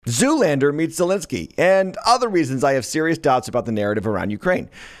Zoolander meets Zelensky, and other reasons I have serious doubts about the narrative around Ukraine.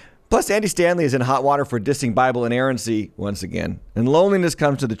 Plus, Andy Stanley is in hot water for dissing Bible inerrancy once again. And loneliness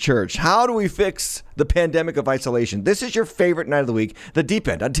comes to the church. How do we fix the pandemic of isolation? This is your favorite night of the week, The Deep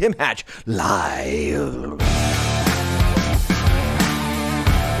End on Tim Hatch Live.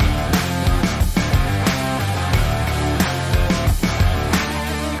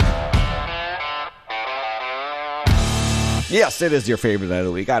 Yes, it is your favorite night of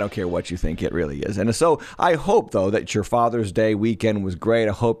the week. I don't care what you think, it really is. And so I hope, though, that your Father's Day weekend was great.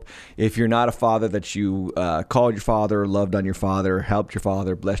 I hope if you're not a father that you called your father, loved on your father, helped your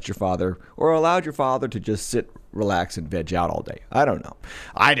father, blessed your father, or allowed your father to just sit, relax, and veg out all day. I don't know.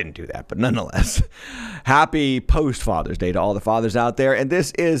 I didn't do that, but nonetheless, happy post-Father's Day to all the fathers out there. And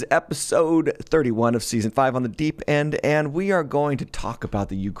this is episode 31 of season 5 on The Deep End, and we are going to talk about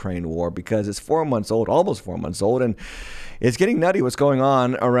the Ukraine war because it's 4 months old, almost 4 months old, and it's getting nutty what's going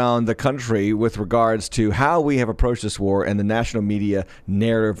on around the country with regards to how we have approached this war and the national media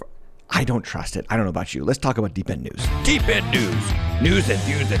narrative. I don't trust it. I don't know about you. Let's talk about Deep End News. Deep End News. News and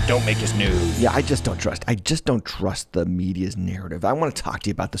views that don't make us news. Yeah, I just don't trust the media's narrative. I want to talk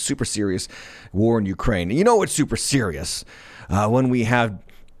to you about the super serious war in Ukraine. You know what's super serious? When we have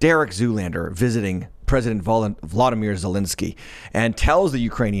Derek Zoolander visiting President Volodymyr Zelensky and tells the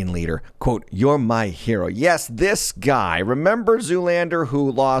Ukrainian leader, quote, "You're my hero." Yes, this guy. Remember Zoolander,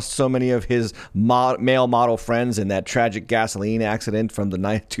 who lost so many of his male model friends in that tragic gasoline accident from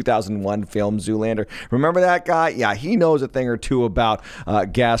the 2001 film Zoolander? Remember that guy? Yeah, he knows a thing or two about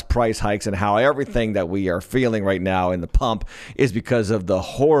gas price hikes and how everything that we are feeling right now in the pump is because of the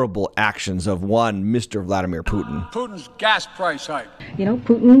horrible actions of one Mr. Vladimir Putin. Putin's gas price hike. You know,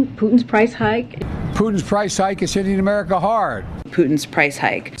 Putin's price hike. Putin's price hike is hitting America hard. Putin's price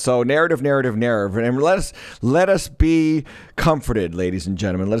hike. So narrative. And let us be comforted, ladies and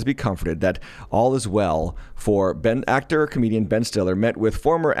gentlemen. Let us be comforted that all is well for actor-comedian Ben Stiller met with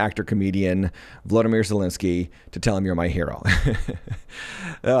former actor-comedian Volodymyr Zelensky to tell him, "You're my hero."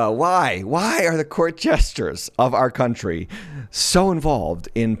 Why? Why are the court jesters of our country so involved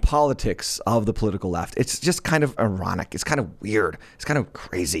in politics of the political left? It's just kind of ironic. It's kind of weird. It's kind of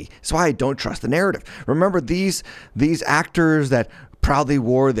crazy. That's why I don't trust the narrative. Remember these actors that proudly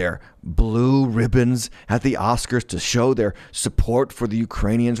wore their blue ribbons at the Oscars to show their support for the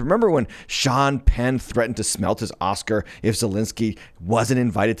Ukrainians. Remember when Sean Penn threatened to smelt his Oscar if Zelensky wasn't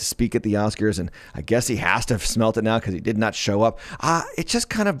invited to speak at the Oscars? And I guess he has to smelt it now because he did not show up. It just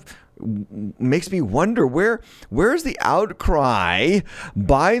kind of makes me wonder where's the outcry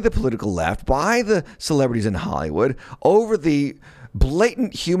by the political left, by the celebrities in Hollywood over the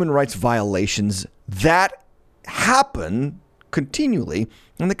blatant human rights violations that happen continually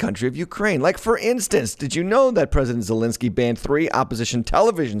in the country of Ukraine. Like, for instance, did you know that President Zelensky banned 3 opposition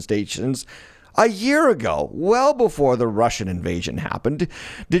television stations a year ago, well before the Russian invasion happened?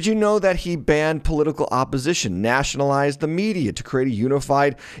 Did you know that he banned political opposition, nationalized the media to create a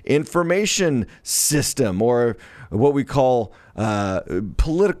unified information system, or what we call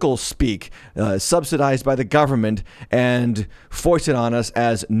political speak, subsidized by the government and foisted on us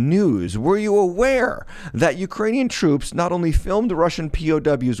as news? Were you aware that Ukrainian troops not only filmed Russian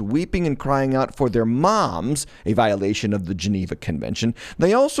POWs weeping and crying out for their moms, a violation of the Geneva Convention,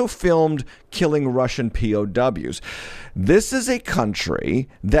 they also filmed killing Russian POWs? This is a country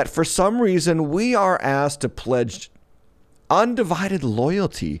that for some reason we are asked to pledge undivided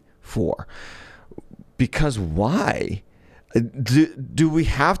loyalty for. Because why? Do we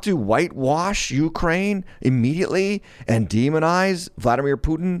have to whitewash Ukraine immediately and demonize Vladimir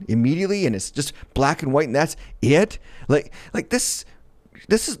Putin immediately, and it's just black and white and that's it? Like this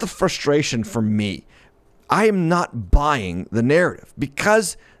is the frustration for me. I am not buying the narrative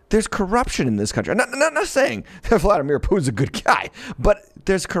because there's corruption in this country. I'm not saying that Vladimir Putin's a good guy, but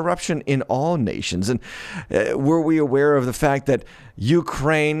there's corruption in all nations. And were we aware of the fact that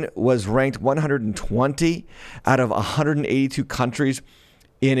Ukraine was ranked 120 out of 182 countries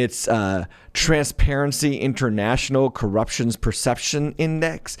in its Transparency International Corruptions Perception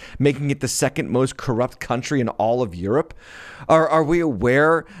Index, making it the second most corrupt country in all of Europe? Are we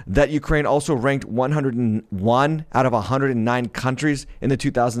aware that Ukraine also ranked 101 out of 109 countries in the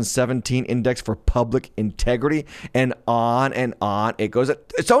 2017 Index for Public Integrity? And on it goes.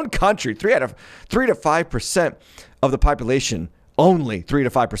 Its own country, 3 to 5% of the population, only 3 to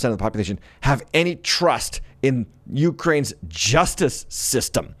 5% of the population have any trust in Ukraine's justice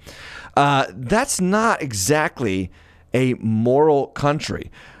system. That's not exactly a moral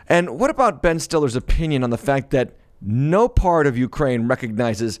country. And what about Ben Stiller's opinion on the fact that no part of Ukraine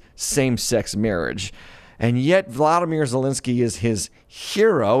recognizes same-sex marriage? And yet Vladimir Zelensky is his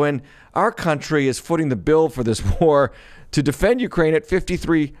hero, and our country is footing the bill for this war to defend Ukraine at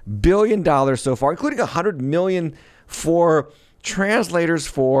 $53 billion so far, including $100 million for translators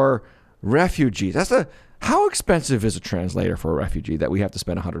for refugees. How expensive is a translator for a refugee that we have to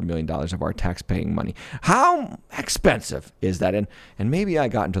spend $100 million of our tax-paying money? How expensive is that? And maybe I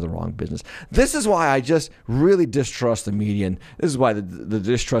got into the wrong business. This is why I just really distrust the media, and this is why the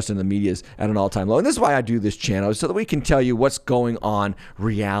distrust in the media is at an all-time low. And this is why I do this channel, so that we can tell you what's going on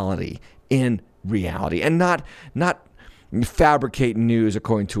in reality, and not fabricate news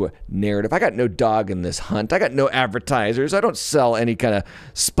according to a narrative. I got no dog in this hunt. I got no advertisers. I don't sell any kind of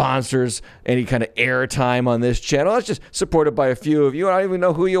sponsors, any kind of airtime on this channel. It's just supported by a few of you. I don't even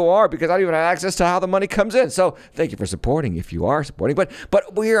know who you are because I don't even have access to how the money comes in. So thank you for supporting if you are supporting.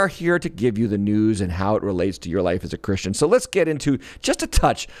 But we are here to give you the news and how it relates to your life as a Christian. So let's get into just a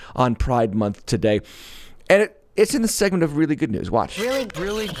touch on Pride Month today. And it's in the segment of really good news. Watch.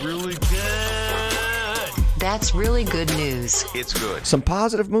 Really good. That's really good news. It's good. Some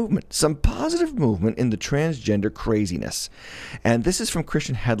positive movement in the transgender craziness. And this is from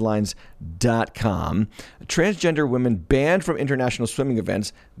ChristianHeadlines.com. Transgender women banned from international swimming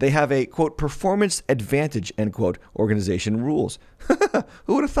events. They have a, quote, performance advantage, end quote, organization rules.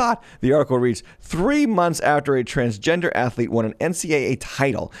 Who would have thought? The article reads, 3 months after a transgender athlete won an NCAA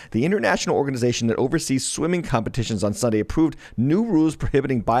title, the international organization that oversees swimming competitions on Sunday approved new rules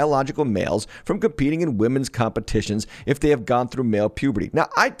prohibiting biological males from competing in women's competitions if they have gone through male puberty. Now,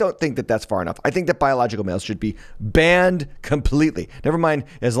 I don't think that that's far enough. I think that biological males should be banned completely. Never mind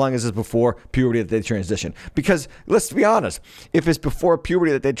as long as it's before puberty that they transition. Because let's be honest, if it's before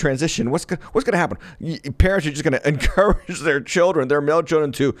puberty that they transition, what's going to happen? Parents are just going to encourage their male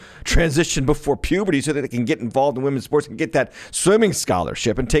children, to transition before puberty so that they can get involved in women's sports and get that swimming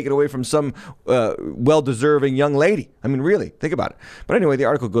scholarship and take it away from some well-deserving young lady. I mean, really, think about it. But anyway, the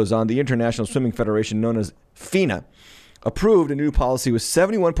article goes on. The International Swimming Federation, known as FINA, approved a new policy with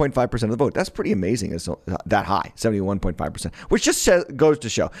 71.5% of the vote. That's pretty amazing. It's that high, 71.5%, which just goes to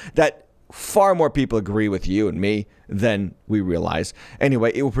show that far more people agree with you and me than we realize.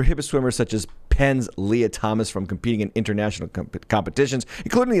 Anyway, it will prohibit swimmers such as Penn's Leah Thomas from competing in international competitions,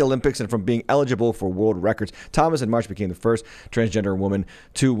 including the Olympics, and from being eligible for world records. Thomas in March became the first transgender woman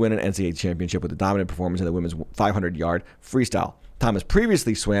to win an NCAA championship with a dominant performance in the women's 500-yard freestyle. Thomas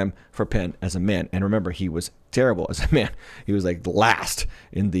previously swam for Penn as a man. And remember, he was terrible as a man. He was like last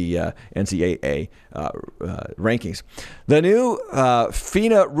in the NCAA rankings. The new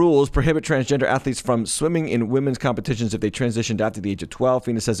FINA rules prohibit transgender athletes from swimming in women's competitions if they transitioned after the age of 12.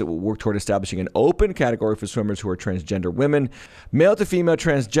 FINA says it will work toward establishing an open category for swimmers who are transgender women. Male to female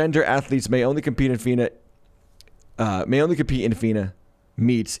transgender athletes may only compete in FINA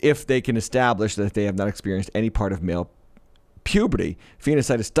meets if they can establish that they have not experienced any part of male puberty. FINA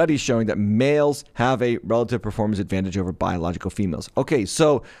cited studies showing that males have a relative performance advantage over biological females. Okay,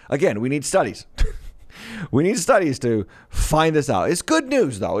 so again, we need studies. We need studies to find this out. It's good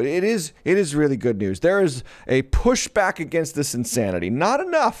news, though. It is really good news. There is a pushback against this insanity. Not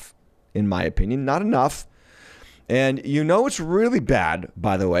enough, in my opinion, not enough. And you know it's really bad,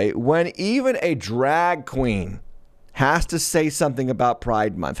 by the way, when even a drag queen has to say something about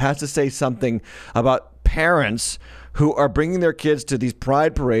Pride Month, has to say something about parents who are bringing their kids to these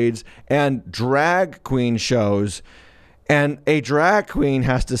pride parades and drag queen shows, and a drag queen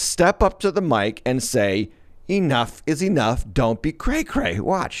has to step up to the mic and say, enough is enough, don't be cray-cray.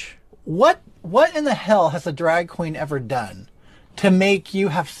 Watch. What in the hell has a drag queen ever done to make you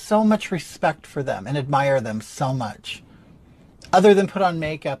have so much respect for them and admire them so much? Other than put on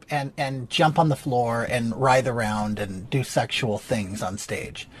makeup and jump on the floor and writhe around and do sexual things on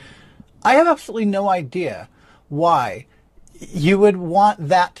stage. I have absolutely no idea why you would want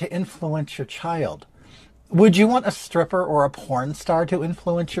that to influence your child. Would you want a stripper or a porn star to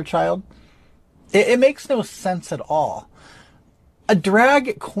influence your child? It makes no sense at all. A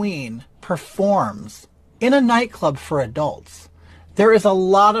drag queen performs in a nightclub for adults. There is a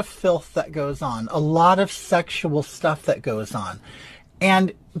lot of filth that goes on, a lot of sexual stuff that goes on.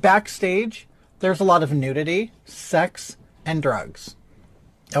 And backstage, there's a lot of nudity, sex, and drugs.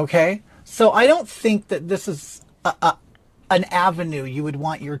 Okay? So I don't think that this is an avenue you would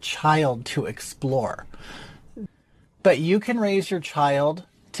want your child to explore. But you can raise your child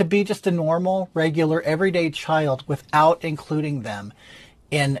to be just a normal, regular, everyday child without including them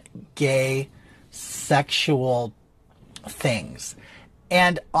in gay, sexual things.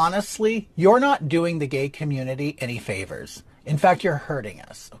 And honestly, you're not doing the gay community any favors. In fact, you're hurting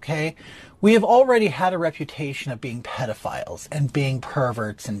us, okay? We have already had a reputation of being pedophiles and being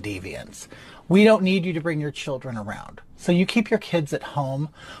perverts and deviants. We don't need you to bring your children around. So you keep your kids at home,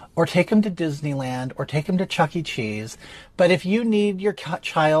 or take them to Disneyland, or take them to Chuck E. Cheese. But if you need your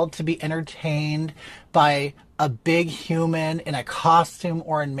child to be entertained by a big human in a costume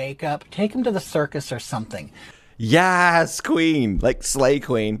or in makeup, take them to the circus or something. Yes, queen, like slay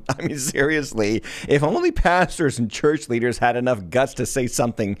queen. I mean, seriously, if only pastors and church leaders had enough guts to say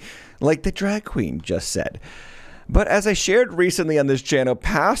something like the drag queen just said. But as I shared recently on this channel,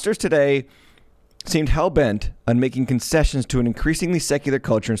 pastors today seemed hell-bent on making concessions to an increasingly secular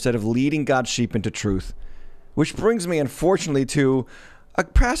culture instead of leading God's sheep into truth. Which brings me, unfortunately, to a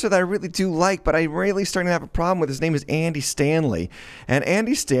pastor that I really do like, but I'm really starting to have a problem with. His name is Andy Stanley. And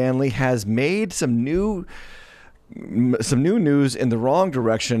Andy Stanley has made some new news in the wrong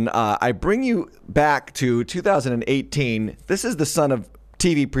direction. I bring you back to 2018. This is the son of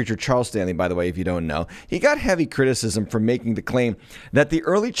TV preacher Charles Stanley, by the way, if you don't know. He got heavy criticism for making the claim that the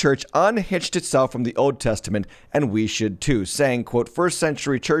early church unhitched itself from the Old Testament, and we should too, saying, quote, first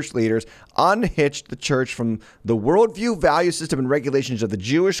century church leaders unhitched the church from the worldview, value system, and regulations of the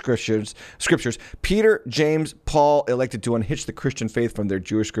Jewish scriptures. Peter, James, Paul elected to unhitch the Christian faith from their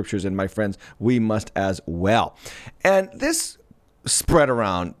Jewish scriptures, and my friends, we must as well. And this spread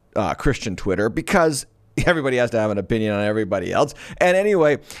around Christian Twitter because everybody has to have an opinion on everybody else. And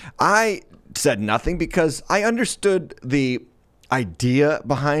anyway, I said nothing because I understood the idea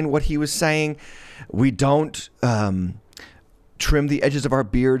behind what he was saying. We don't trim the edges of our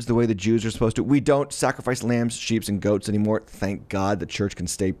beards the way the Jews are supposed to. We don't sacrifice lambs, sheep, and goats anymore. Thank God the church can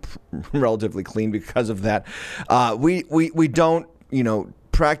stay relatively clean because of that. We don't,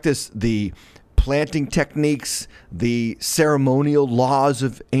 practice the planting techniques, the ceremonial laws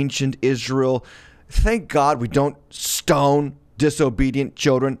of ancient Israel. Thank God we don't stone disobedient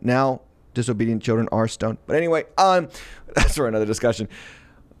children. Now, disobedient children are stoned. But anyway, that's for another discussion.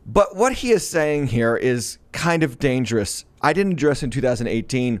 But what he is saying here is kind of dangerous. I didn't address it in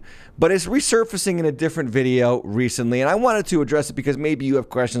 2018, but it's resurfacing in a different video recently. And I wanted to address it because maybe you have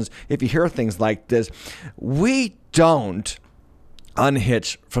questions if you hear things like this. We don't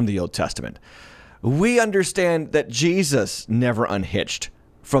unhitch from the Old Testament. We understand that Jesus never unhitched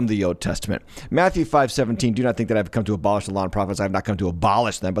from the Old Testament. Matthew 5:17, do not think that I've come to abolish the law and prophets. I have not come to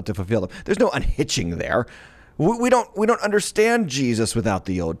abolish them, but to fulfill them. There's no unhitching there. We don't understand Jesus without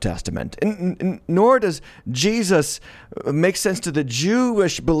the Old Testament, and nor does Jesus make sense to the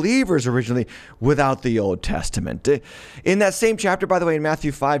Jewish believers originally without the Old Testament. In that same chapter, by the way, in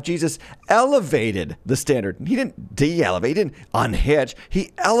Matthew 5, Jesus elevated the standard. He didn't de-elevate, he didn't unhitch.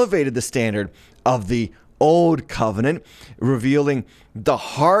 He elevated the standard of the Old Covenant, revealing the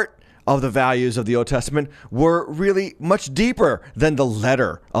heart of the values of the Old Testament were really much deeper than the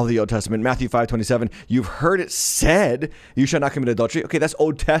letter of the Old Testament. Matthew 5:27, you've heard it said, you shall not commit adultery. Okay, that's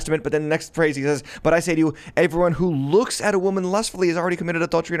Old Testament, but then the next phrase he says, but I say to you, everyone who looks at a woman lustfully has already committed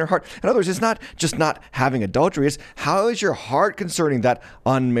adultery in her heart. In other words, it's not just not having adultery, it's how is your heart concerning that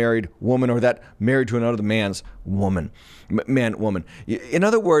unmarried woman or that married to another man's woman, woman. In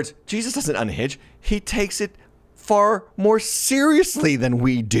other words, Jesus doesn't unhitch, he takes it far more seriously than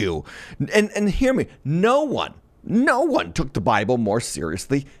we do. And hear me, no one took the Bible more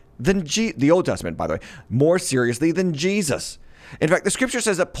seriously than the Old Testament, by the way, more seriously than Jesus. In fact, the scripture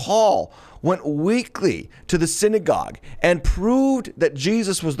says that Paul went weekly to the synagogue and proved that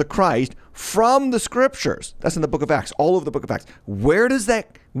Jesus was the Christ from the scriptures. That's in the book of Acts, all over the book of Acts.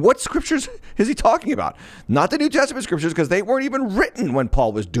 What scriptures is he talking about? Not the New Testament scriptures, because they weren't even written when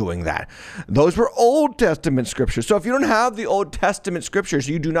Paul was doing that. Those were Old Testament scriptures. So if you don't have the Old Testament scriptures,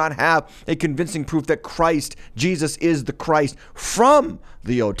 you do not have a convincing proof that Jesus is the Christ from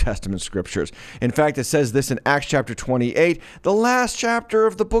the Old Testament scriptures. In fact, it says this in Acts chapter 28, the last chapter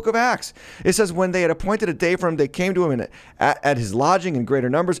of the book of Acts. It says, when they had appointed a day for him, they came to him at his lodging in greater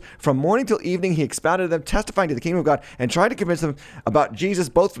numbers. From morning till evening, he expounded to them, testifying to the kingdom of God, and trying to convince them about Jesus,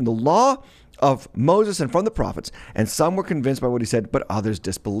 both from the law of Moses and from the prophets. And some were convinced by what he said, but others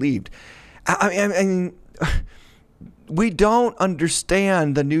disbelieved. I mean, we don't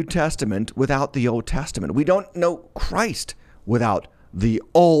understand the New Testament without the Old Testament. We don't know Christ without the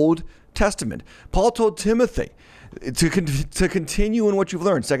Old Testament. Paul told Timothy to continue in what you've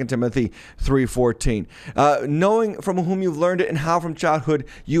learned, 2 Timothy 3:14, knowing from whom you've learned it and how from childhood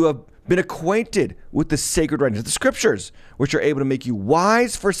you have been acquainted with the sacred writings, the scriptures, which are able to make you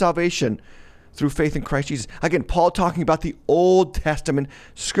wise for salvation through faith in Christ Jesus. Again, Paul talking about the Old Testament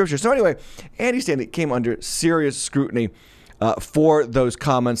scriptures. So anyway, Andy Stanley came under serious scrutiny for those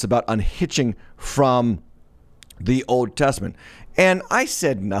comments about unhitching from the Old Testament. And I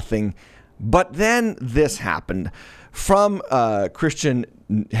said nothing, but then this happened. From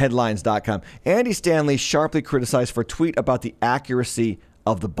ChristianHeadlines.com, Andy Stanley sharply criticized for a tweet about the accuracy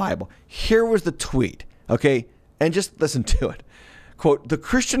of the Bible. Here was the tweet, okay? And just listen to it. Quote, "The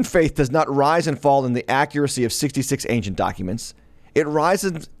Christian faith does not rise and fall in the accuracy of 66 ancient documents. It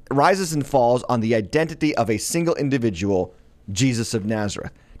rises and falls on the identity of a single individual, Jesus of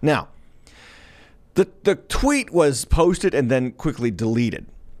Nazareth." Now, the tweet was posted and then quickly deleted.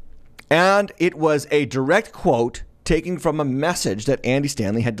 And it was a direct quote taken from a message that Andy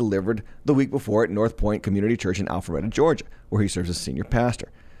Stanley had delivered the week before at North Point Community Church in Alpharetta, Georgia, where he serves as senior pastor.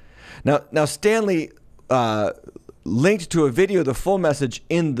 Now Stanley linked to a video of the full message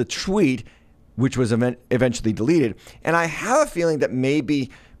in the tweet, which was eventually deleted. And I have a feeling that maybe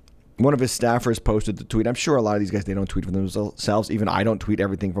one of his staffers posted the tweet. I'm sure a lot of these guys, they don't tweet for themselves. Even I don't tweet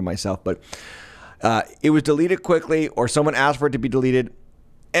everything for myself. But it was deleted quickly, or someone asked for it to be deleted.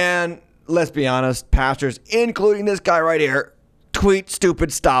 And let's be honest, pastors, including this guy right here, tweet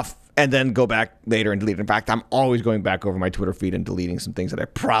stupid stuff and then go back later and delete it. In fact, I'm always going back over my Twitter feed and deleting some things that I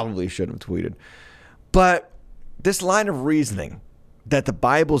probably shouldn't have tweeted. But this line of reasoning that the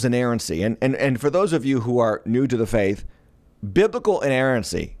Bible's inerrancy, and for those of you who are new to the faith, biblical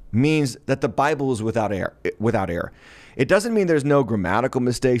inerrancy means that the Bible is without error. It doesn't mean there's no grammatical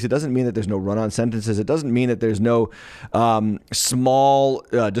mistakes. It doesn't mean that there's no run-on sentences. It doesn't mean that there's no small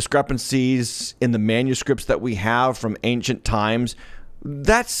discrepancies in the manuscripts that we have from ancient times.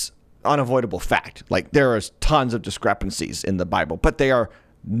 That's unavoidable fact. Like, there are tons of discrepancies in the Bible, but there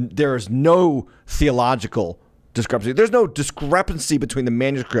is no theological discrepancy. There's no discrepancy between the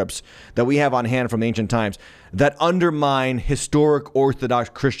manuscripts that we have on hand from ancient times that undermine historic Orthodox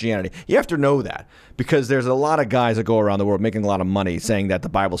Christianity. You have to know that, because there's a lot of guys that go around the world making a lot of money saying that the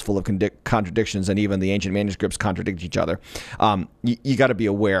Bible's full of contradictions and even the ancient manuscripts contradict each other. You got to be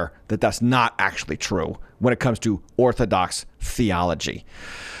aware that that's not actually true when it comes to Orthodox theology.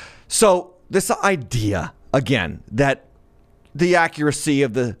 So this idea, again, that the accuracy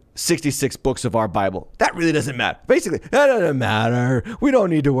of the 66 books of our Bible, that really doesn't matter. Basically, that doesn't matter. We don't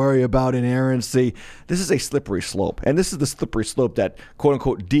need to worry about inerrancy. This is a slippery slope. And this is the slippery slope that, quote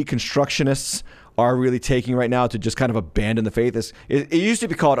unquote, deconstructionists are really taking right now to just kind of abandon the faith. It used to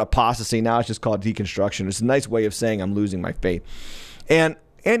be called apostasy. Now it's just called deconstruction. It's a nice way of saying I'm losing my faith. And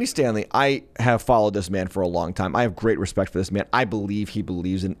Andy Stanley, I have followed this man for a long time. I have great respect for this man. I believe he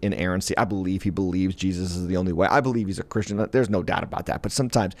believes in inerrancy. I believe he believes Jesus is the only way. I believe he's a Christian. There's no doubt about that. But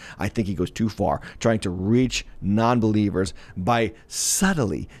sometimes I think he goes too far, trying to reach non-believers by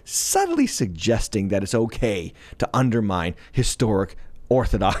subtly suggesting that it's okay to undermine historic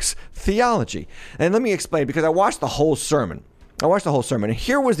Orthodox theology. And let me explain, because I watched the whole sermon. And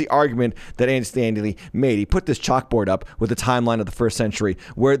here was the argument that Andy Stanley made. He put this chalkboard up with the timeline of the first century,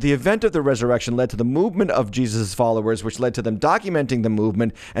 where the event of the resurrection led to the movement of Jesus' followers, which led to them documenting the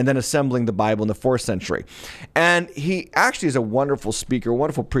movement and then assembling the Bible in the 4th century. And he actually is a wonderful speaker, a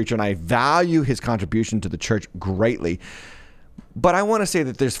wonderful preacher, and I value his contribution to the church greatly. But I want to say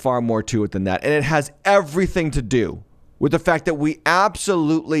that there's far more to it than that, and it has everything to do with the fact that we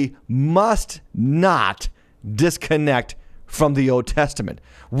absolutely must not disconnect from the Old Testament.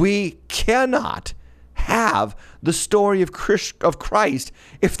 We cannot have the story of Christ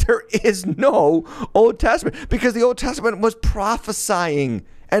if there is no Old Testament, because the Old Testament was prophesying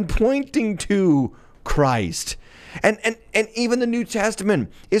and pointing to Christ. And even the New Testament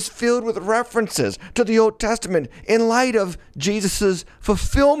is filled with references to the Old Testament in light of Jesus's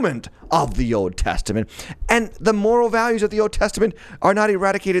fulfillment of the Old Testament. And the moral values of the Old Testament are not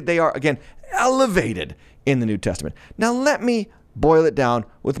eradicated. They are, again, elevated in the New Testament. Now, let me boil it down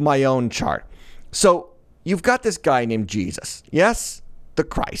with my own chart. So you've got this guy named Jesus. Yes, the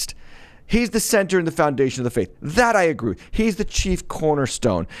Christ. He's the center and the foundation of the faith. That I agree with. He's the chief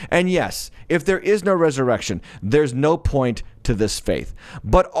cornerstone. And yes, if there is no resurrection, there's no point to this faith.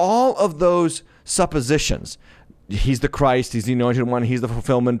 But all of those suppositions, he's the Christ, he's the anointed one, he's the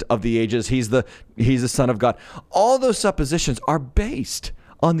fulfillment of the ages, he's the Son of God, all those suppositions are based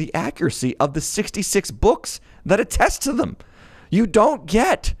on the accuracy of the 66 books that attest to them. You don't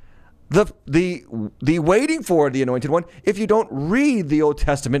get the waiting for the anointed one if you don't read the Old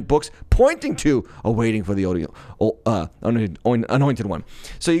Testament books pointing to a waiting for the anointed one.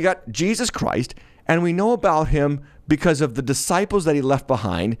 So you got Jesus Christ, and we know about him because of the disciples that he left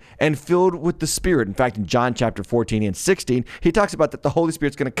behind and filled with the Spirit. In fact, in John chapter 14 and 16, he talks about that the Holy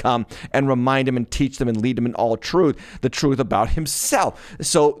Spirit's going to come and remind him and teach them and lead them in all truth, the truth about himself.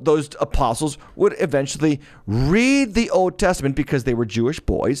 So those apostles would eventually read the Old Testament because they were Jewish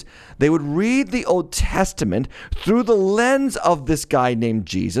boys. They would read the Old Testament through the lens of this guy named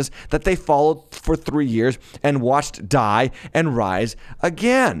Jesus that they followed for 3 years and watched die and rise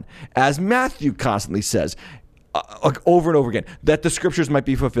again. As Matthew constantly says, over and over again, that the scriptures might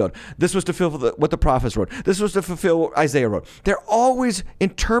be fulfilled. This was to fulfill what the prophets wrote. This was to fulfill what Isaiah wrote. They're always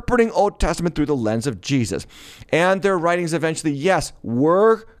interpreting Old Testament through the lens of Jesus. And their writings eventually, yes,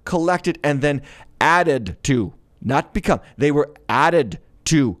 were collected and then added to, not become. They were added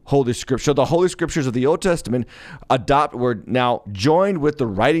to Holy Scripture. So the Holy Scriptures of the Old Testament were now joined with the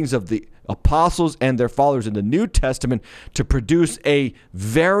writings of the apostles and their followers in the New Testament to produce a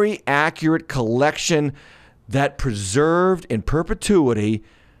very accurate collection that preserved in perpetuity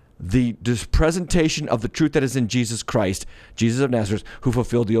the presentation of the truth that is in Jesus Christ, Jesus of Nazareth, who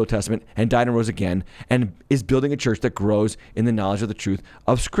fulfilled the Old Testament and died and rose again, and is building a church that grows in the knowledge of the truth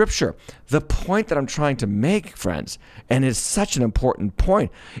of Scripture. The point that I'm trying to make, friends, and it's such an important point,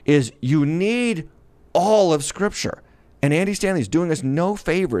 is you need all of Scripture. And Andy Stanley is doing us no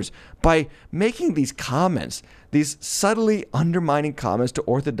favors by making these comments, these subtly undermining comments to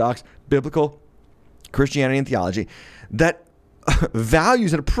Orthodox biblical Christianity and theology that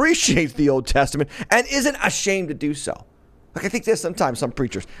values and appreciates the Old Testament and isn't ashamed to do so. Like, I think there's sometimes some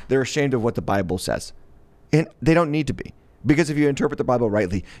preachers, they're ashamed of what the Bible says. And they don't need to be. Because if you interpret the Bible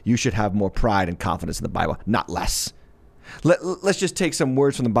rightly, you should have more pride and confidence in the Bible, not less. Let's just take some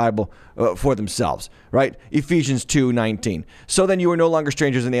words from the Bible for themselves, right? Ephesians 2:19. So then you are no longer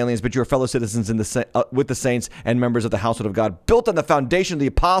strangers and aliens, but you are fellow citizens with the saints and members of the household of God, built on the foundation of the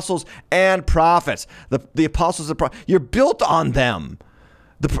apostles and prophets. The apostles and prophets, you're built on them.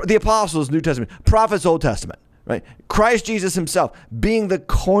 The apostles, New Testament, prophets, Old Testament. Right? Christ Jesus himself being the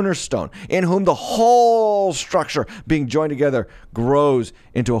cornerstone, in whom the whole structure being joined together grows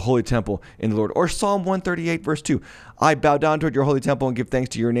into a holy temple in the Lord. Or Psalm 138 verse 2, I bow down toward your holy temple and give thanks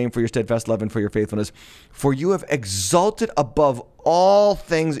to your name for your steadfast love and for your faithfulness. For you have exalted above all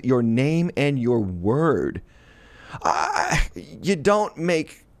things your name and your word. You don't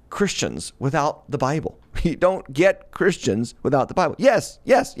make Christians without the Bible. You don't get Christians without the Bible. Yes.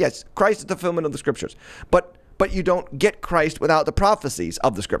 Christ is the fulfillment of the scriptures. But you don't get Christ without the prophecies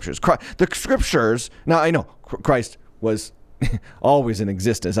of the scriptures. The scriptures, now I know Christ was always in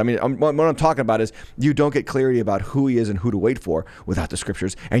existence. I mean, what I'm talking about is you don't get clarity about who he is and who to wait for without the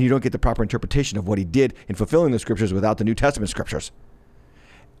scriptures, and you don't get the proper interpretation of what he did in fulfilling the scriptures without the New Testament scriptures.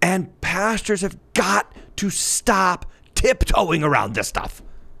 And pastors have got to stop tiptoeing around this stuff.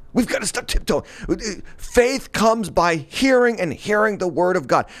 We've got to stop tiptoeing. Faith comes by hearing and hearing the word of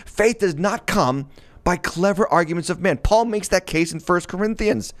God. Faith does not come by clever arguments of men. Paul makes that case in 1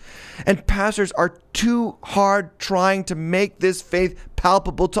 Corinthians. And pastors are too hard trying to make this faith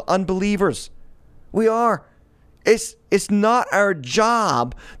palpable to unbelievers. We are. It's not our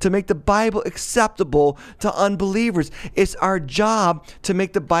job to make the Bible acceptable to unbelievers. It's our job to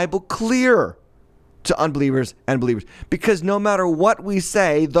make the Bible clear to unbelievers and believers. Because no matter what we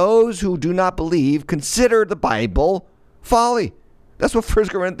say, those who do not believe consider the Bible folly. That's what 1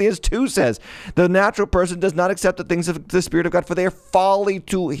 Corinthians 2 says. The natural person does not accept the things of the Spirit of God, for they are folly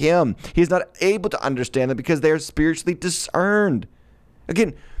to him. He is not able to understand them because they are spiritually discerned.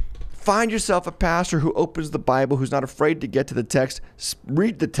 Again, find yourself a pastor who opens the Bible, who's not afraid to get to the text,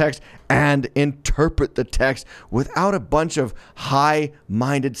 read the text, and interpret the text without a bunch of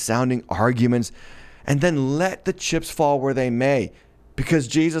high-minded sounding arguments, and then let the chips fall where they may. Because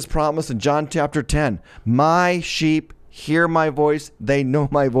Jesus promised in John chapter 10, my sheep hear my voice, they know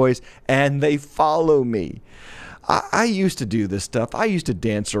my voice, and they follow me. I used to do this stuff. I used to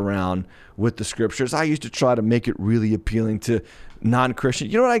dance around with the scriptures. I used to try to make it really appealing to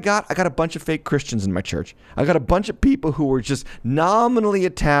non-Christians. You know what I got? I got a bunch of fake Christians in my church. I got a bunch of people who were just nominally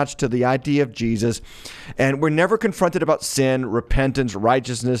attached to the idea of Jesus and were never confronted about sin, repentance,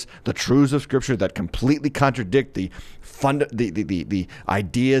 righteousness, the truths of Scripture that completely contradict the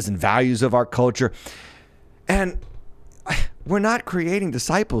ideas and values of our culture. And we're not creating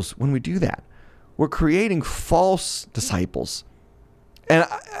disciples when we do that. We're creating false disciples. And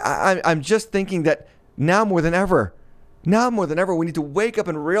I'm just thinking that now more than ever, we need to wake up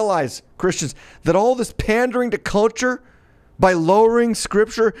and realize, Christians, that all this pandering to culture by lowering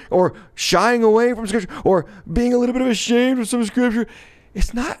Scripture or shying away from Scripture or being a little bit of ashamed of some Scripture,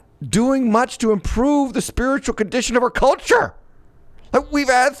 it's not doing much to improve the spiritual condition of our culture. Like, we've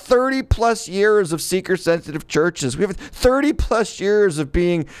had 30 plus years of seeker-sensitive churches. We have 30 plus years of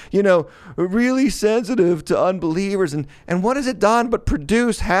being, really sensitive to unbelievers. And what has it done but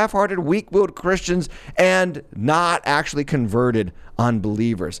produce half-hearted, weak-willed Christians and not actually converted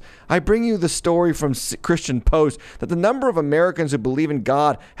unbelievers? I bring you the story from Christian Post that the number of Americans who believe in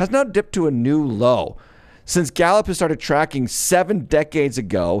God has now dipped to a new low. Since Gallup has started tracking 7 decades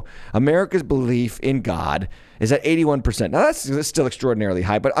ago, America's belief in God is at 81%. Now, that's still extraordinarily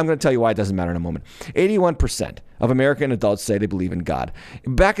high, but I'm going to tell you why it doesn't matter in a moment. 81% of American adults say they believe in God.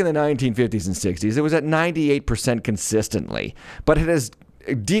 Back in the 1950s and 60s, it was at 98% consistently, but it has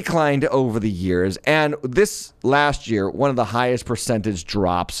declined over the years. And this last year, one of the highest percentage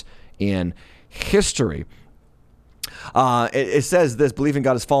drops in history. It says this: belief in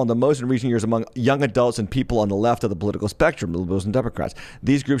God has fallen the most in recent years among young adults and people on the left of the political spectrum, liberals and Democrats.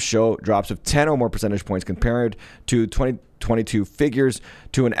 These groups show drops of 10 or more percentage points compared to 2022 figures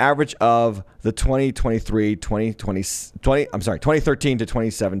to an average of the 2013 to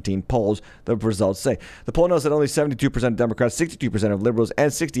 2017 polls, the results say. The poll notes that only 72% of Democrats, 62% of liberals,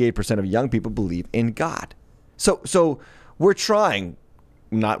 and 68% of young people believe in God. So we're trying.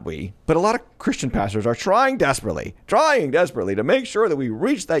 Not we, but a lot of Christian pastors are trying desperately to make sure that we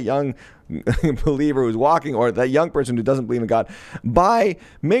reach that young believer who's walking, or that young person who doesn't believe in God, by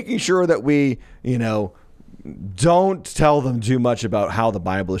making sure that we, don't tell them too much about how the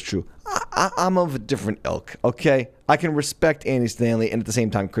Bible is true. I'm of a different ilk, okay? I can respect Andy Stanley and at the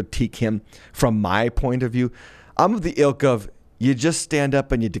same time critique him from my point of view. I'm of the ilk of, you just stand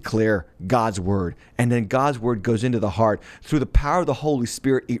up and you declare God's word, and then God's word goes into the heart. Through the power of the Holy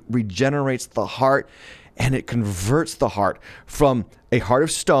Spirit, it regenerates the heart, and it converts the heart from a heart of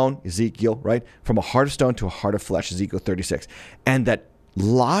stone, Ezekiel, right? From a heart of stone to a heart of flesh, Ezekiel 36. And that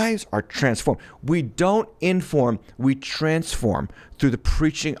lives are transformed. We don't inform, we transform through the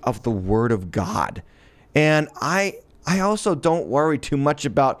preaching of the word of God. And I also don't worry too much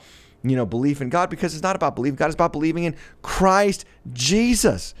about belief in God, because it's not about believing God. It's about believing in Christ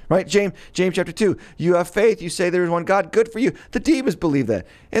Jesus, right? James chapter 2, you have faith. You say there is one God. Good for you. The demons believe that,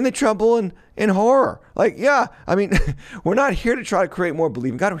 and they tremble in horror. We're not here to try to create more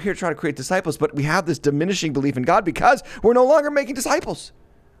belief in God. We're here to try to create disciples, but we have this diminishing belief in God because we're no longer making disciples.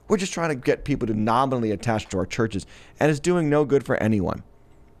 We're just trying to get people to nominally attach to our churches, and it's doing no good for anyone.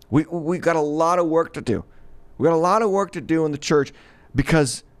 We got a lot of work to do. We got a lot of work to do in the church,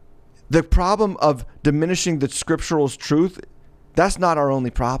 because the problem of diminishing the scriptural truth, that's not our only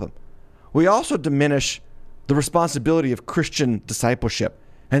problem. We also diminish the responsibility of Christian discipleship,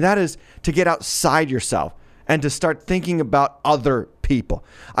 and that is to get outside yourself and to start thinking about other people.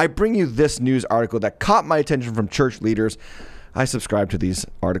 I bring you this news article that caught my attention from church leaders. I subscribe to these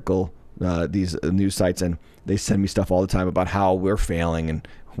news sites, and they send me stuff all the time about how we're failing and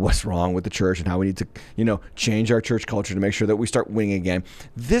what's wrong with the church and how we need to, change our church culture to make sure that we start winning again.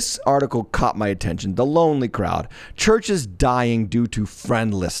 This article caught my attention. The lonely crowd. Churches dying due to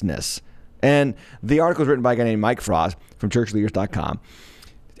friendlessness. And the article is written by a guy named Mike Frost from churchleaders.com.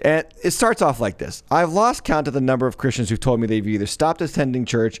 And it starts off like this: I've lost count of the number of Christians who've told me they've either stopped attending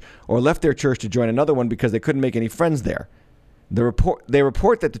church or left their church to join another one because they couldn't make any friends there. They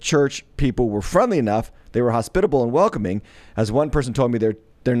report that the church people were friendly enough, they were hospitable and welcoming. As one person told me,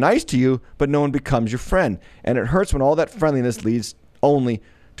 they're nice to you, but no one becomes your friend. And it hurts when all that friendliness leads only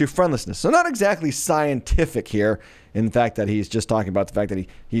to friendlessness. So not exactly scientific here in the fact that he's just talking about the fact that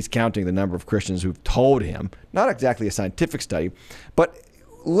he's counting the number of Christians who've told him. Not exactly a scientific study, but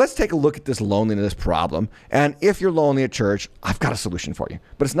let's take a look at this loneliness problem. And if you're lonely at church, I've got a solution for you.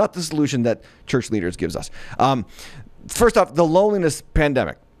 But it's not the solution that church leaders gives us. First off, the loneliness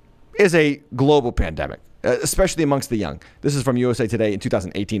pandemic is a global pandemic, especially amongst the young. This is from USA Today in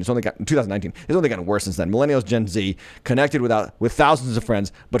 2018. 2019. It's only gotten worse since then. Millennials, Gen Z, connected with thousands of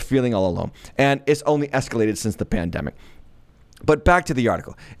friends, but feeling all alone. And it's only escalated since the pandemic. But back to the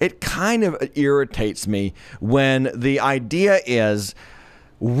article. It kind of irritates me when the idea is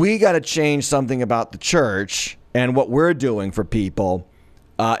we got to change something about the church and what we're doing for people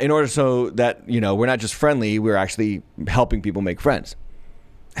in order so that, we're not just friendly, we're actually helping people make friends.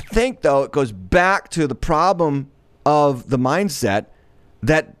 I think, though, it goes back to the problem of the mindset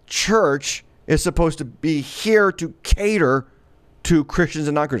that church is supposed to be here to cater to Christians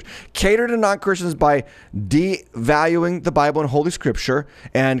and non-Christians. Cater to non-Christians by devaluing the Bible and Holy Scripture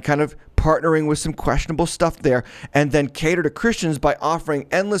and kind of partnering with some questionable stuff there, and then cater to Christians by offering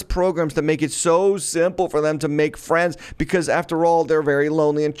endless programs that make it so simple for them to make friends, because after all, they're very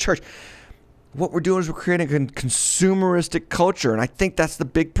lonely in church. What we're doing is we're creating a consumeristic culture, and I think that's the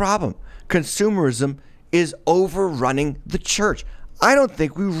big problem. Consumerism is overrunning the church. I don't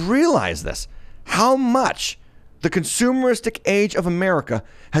think we realize this, how much the consumeristic age of America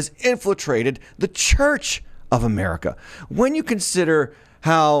has infiltrated the church of America. When you consider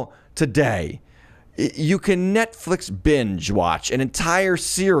how today you can Netflix binge watch an entire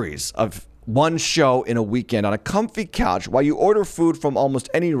series of one show in a weekend on a comfy couch while you order food from almost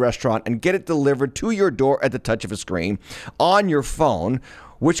any restaurant and get it delivered to your door at the touch of a screen on your phone,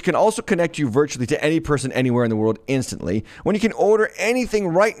 which can also connect you virtually to any person anywhere in the world instantly. When you can order anything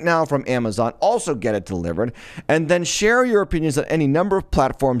right now from Amazon, also get it delivered, and then share your opinions on any number of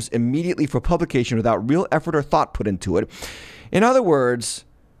platforms immediately for publication without real effort or thought put into it. In other words,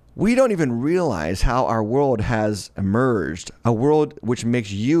 we don't even realize how our world has emerged, a world which makes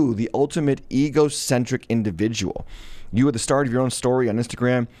you the ultimate egocentric individual. You are the star of your own story on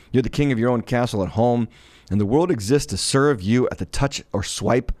Instagram. You're the king of your own castle at home. And the world exists to serve you at the touch or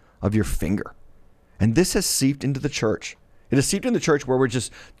swipe of your finger. And this has seeped into the church. It has seeped into the church where we're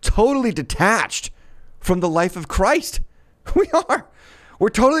just totally detached from the life of Christ. We are. We're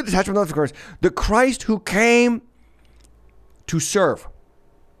totally detached from the life of Christ. The Christ who came to serve,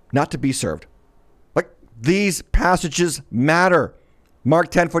 not to be served. Like, these passages matter. Mark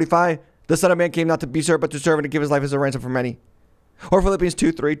 10:45, the Son of Man came not to be served, but to serve and to give his life as a ransom for many. Or Philippians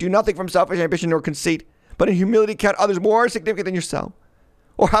 2:3, do nothing from selfish ambition nor conceit, but in humility count others more significant than yourself.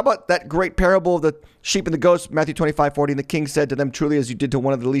 Or how about that great parable of the sheep and the goats, Matthew 25:40, and the king said to them, truly as you did to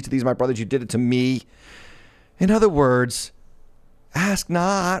one of the least of these, my brothers, you did it to me. In other words, ask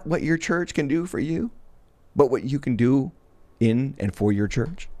not what your church can do for you, but what you can do in and for your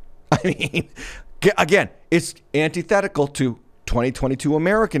church. I mean, again, it's antithetical to 2022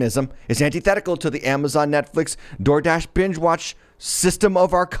 Americanism. It's antithetical to the Amazon, Netflix, DoorDash binge watch system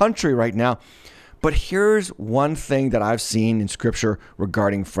of our country right now. But here's one thing that I've seen in Scripture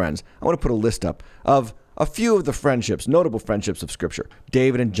regarding friends. I want to put a list up of a few of the friendships, notable friendships of Scripture.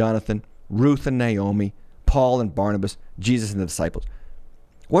 David and Jonathan, Ruth and Naomi, Paul and Barnabas, Jesus and the disciples.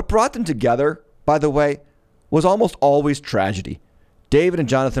 What brought them together, by the way, was almost always tragedy. David and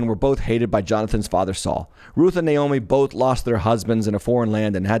Jonathan were both hated by Jonathan's father Saul. Ruth and Naomi both lost their husbands in a foreign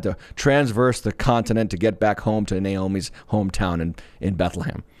land and had to transverse the continent to get back home to Naomi's hometown in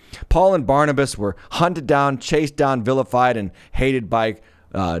Bethlehem. Paul and Barnabas were hunted down, chased down, vilified, and hated by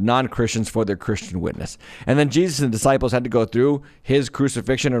non-Christians for their Christian witness. And then Jesus and the disciples had to go through his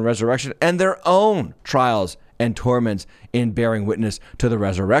crucifixion and resurrection and their own trials and torments in bearing witness to the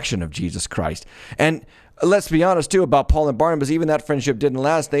resurrection of Jesus Christ. And let's be honest, too, about Paul and Barnabas. Even that friendship didn't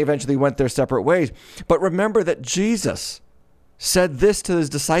last. They eventually went their separate ways. But remember that Jesus said this to his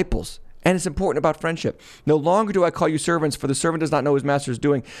disciples, and it's important about friendship. No longer do I call you servants, for the servant does not know his master is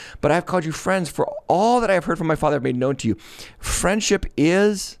doing, but I have called you friends, for all that I have heard from my Father I have made known to you. Friendship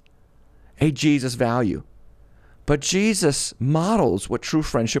is a Jesus value. But Jesus models what true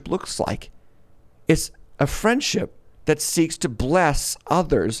friendship looks like. It's a friendship that seeks to bless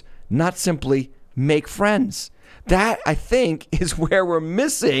others, not simply make friends. That, I think, is where we're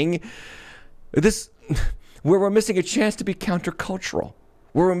missing this, where we're missing a chance to be countercultural,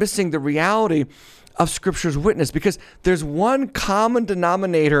 where we're missing the reality of Scripture's witness, because there's one common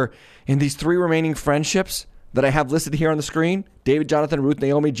denominator in these three remaining friendships that I have listed here on the screen: David, Jonathan, Ruth,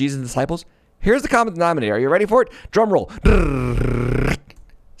 Naomi, Jesus, and disciples. Here's the common denominator. Are you ready for it? Drum roll.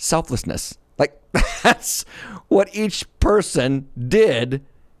 Selflessness. Like, that's what each person did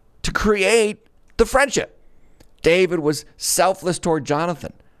to create the friendship. David was selfless toward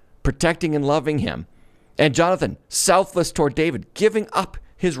Jonathan, protecting and loving him. And Jonathan, selfless toward David, giving up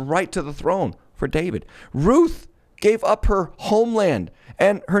his right to the throne for David. Ruth gave up her homeland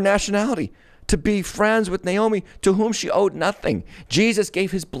and her nationality to be friends with Naomi, to whom she owed nothing. Jesus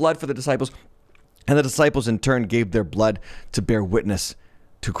gave his blood for the disciples, and the disciples in turn gave their blood to bear witness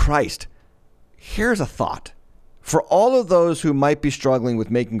to Christ. Here's a thought for all of those who might be struggling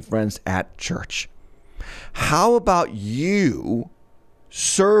with making friends at church. How about you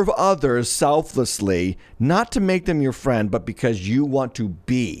serve others selflessly, not to make them your friend, but because you want to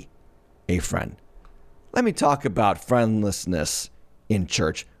be a friend? Let me talk about friendlessness in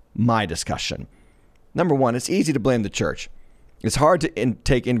church, my discussion. Number one, it's easy to blame the church. It's hard to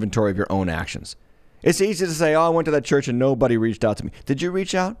take inventory of your own actions. It's easy to say, oh, I went to that church and nobody reached out to me. Did you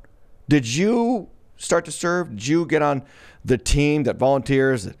reach out? Did you start to serve? Did you get on the team that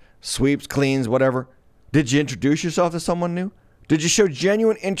volunteers, that sweeps, cleans, whatever? Did you introduce yourself to someone new? Did you show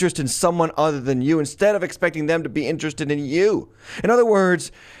genuine interest in someone other than you instead of expecting them to be interested in you? In other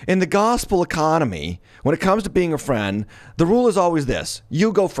words, in the gospel economy, when it comes to being a friend, the rule is always this: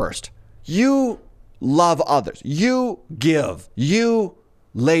 you go first. You love others. You give. You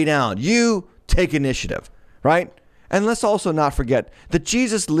lay down. You take initiative, right? And let's also not forget that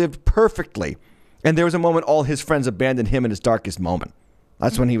Jesus lived perfectly. And there was a moment all his friends abandoned him in his darkest moment.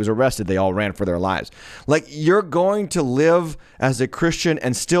 That's when he was arrested. They all ran for their lives. Like, you're going to live as a Christian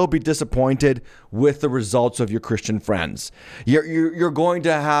and still be disappointed with the results of your Christian friends. You're going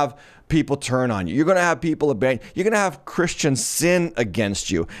to have people turn on you. You're going to have people abandon. You're going to have Christians sin against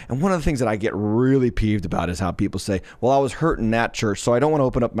you. And one of the things that I get really peeved about is how people say, well, I was hurt in that church, so I don't want to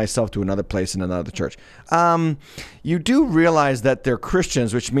open up myself to another place in another church. You do realize that they're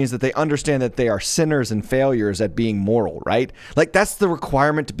Christians, which means that they understand that they are sinners and failures at being moral, right? Like, that's the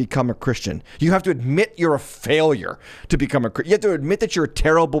requirement to become a Christian. You have to admit you're a failure to become a Christian. You have to admit that you're a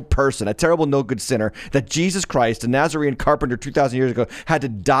terrible person, a terrible no good sinner, that Jesus Christ, a Nazarene carpenter 2,000 years ago, had to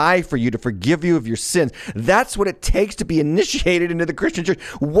die for you to forgive you of your sins. That's what it takes to be initiated into the Christian church.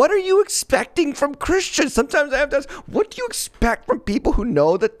 What are you expecting from Christians? Sometimes I have to ask, what do you expect from people who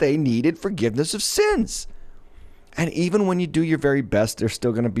know that they needed forgiveness of sins? And even when you do your very best, there's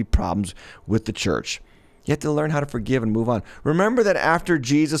still going to be problems with the church. You have to learn how to forgive and move on. Remember that after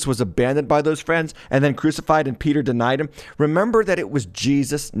Jesus was abandoned by those friends and then crucified and Peter denied him, remember that it was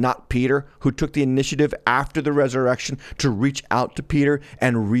Jesus, not Peter, who took the initiative after the resurrection to reach out to Peter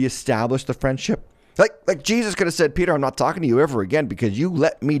and reestablish the friendship. Like Jesus could have said, Peter, I'm not talking to you ever again because you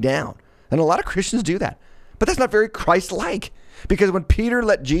let me down. And a lot of Christians do that. But that's not very Christ-like. Because when Peter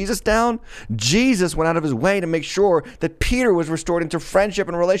let Jesus down, Jesus went out of his way to make sure that Peter was restored into friendship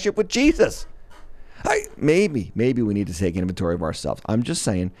and relationship with Jesus. Maybe we need to take inventory of ourselves. I'm just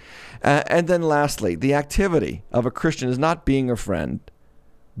saying. And then lastly, the activity of a Christian is not being a friend,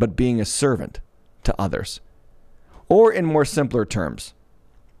 but being a servant to others. Or in more simpler terms,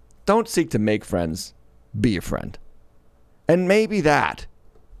 don't seek to make friends, be a friend. And maybe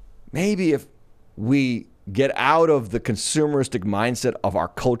if we get out of the consumeristic mindset of our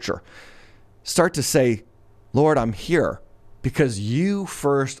culture, start to say, Lord, I'm here because you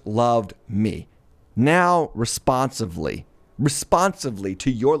first loved me. Now, responsively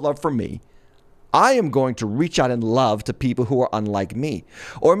to your love for me, I am going to reach out in love to people who are unlike me,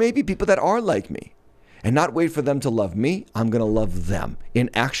 or maybe people that are like me, and not wait for them to love me. I'm going to love them in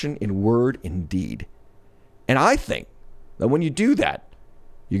action, in word, in deed. And I think that when you do that,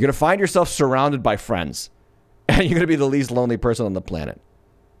 you're going to find yourself surrounded by friends, and you're going to be the least lonely person on the planet.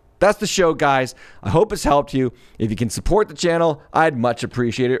 That's the show, guys. I hope it's helped you. If you can support the channel, I'd much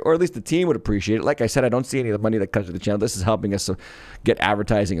appreciate it, or at least the team would appreciate it. Like I said, I don't see any of the money that comes to the channel. This is helping us get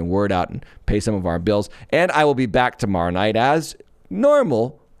advertising and word out and pay some of our bills. And I will be back tomorrow night as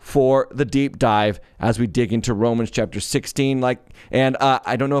normal for the deep dive as we dig into Romans chapter 16. And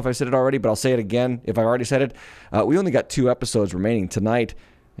I don't know if I said it already, but I'll say it again if I already said it. We only got 2 episodes remaining tonight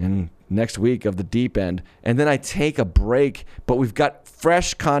and next week of the deep end. And then I take a break, but we've got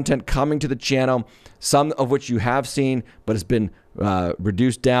fresh content coming to the channel, some of which you have seen, but it's been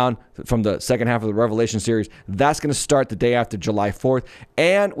reduced down from the second half of the Revelation series. That's going to start the day after July 4th.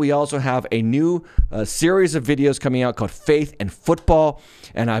 And we also have a new series of videos coming out called Faith and Football.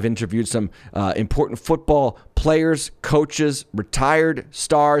 And I've interviewed some important football players, coaches, retired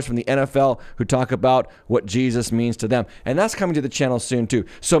stars from the NFL who talk about what Jesus means to them. And that's coming to the channel soon too.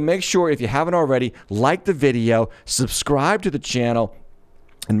 So make sure, if you haven't already, like the video, subscribe to the channel,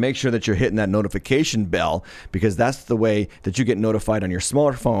 and make sure that you're hitting that notification bell, because that's the way that you get notified on your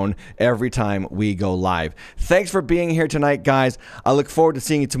smartphone every time we go live. Thanks for being here tonight, guys. I look forward to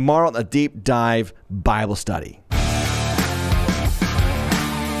seeing you tomorrow on a deep dive Bible study.